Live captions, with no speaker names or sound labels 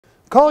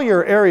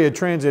Collier Area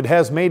Transit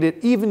has made it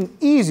even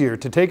easier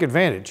to take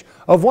advantage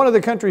of one of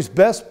the country's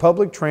best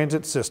public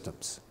transit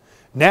systems.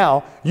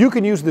 Now, you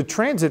can use the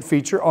transit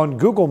feature on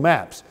Google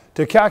Maps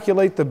to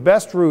calculate the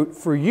best route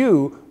for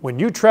you when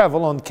you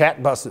travel on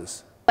CAT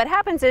buses. What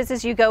happens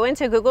is you go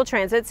into Google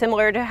Transit,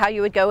 similar to how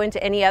you would go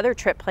into any other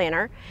trip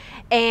planner,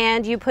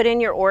 and you put in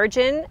your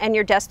origin and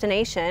your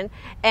destination,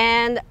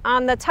 and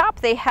on the top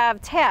they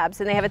have tabs,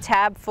 and they have a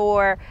tab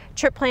for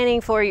trip planning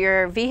for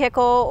your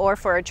vehicle or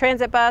for a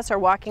transit bus or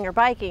walking or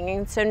biking.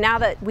 And so now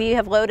that we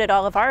have loaded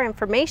all of our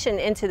information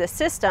into the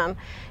system,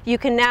 you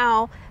can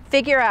now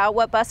figure out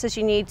what buses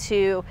you need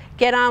to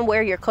get on,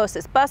 where your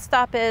closest bus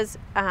stop is,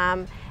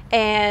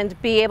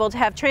 and be able to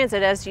have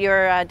transit as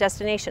your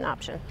destination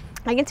option.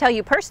 I can tell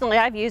you personally,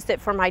 I've used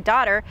it for my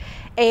daughter,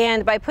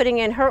 and by putting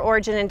in her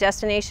origin and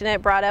destination, it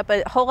brought up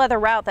a whole other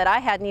route that I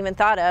hadn't even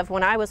thought of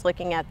when I was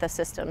looking at the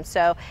system.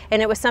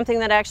 And it was something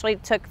that actually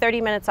took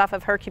 30 minutes off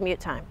of her commute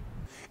time.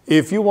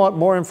 If you want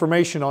more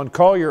information on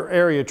Collier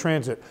Area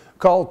Transit,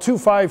 call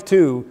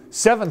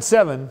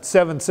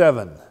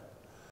 252-7777.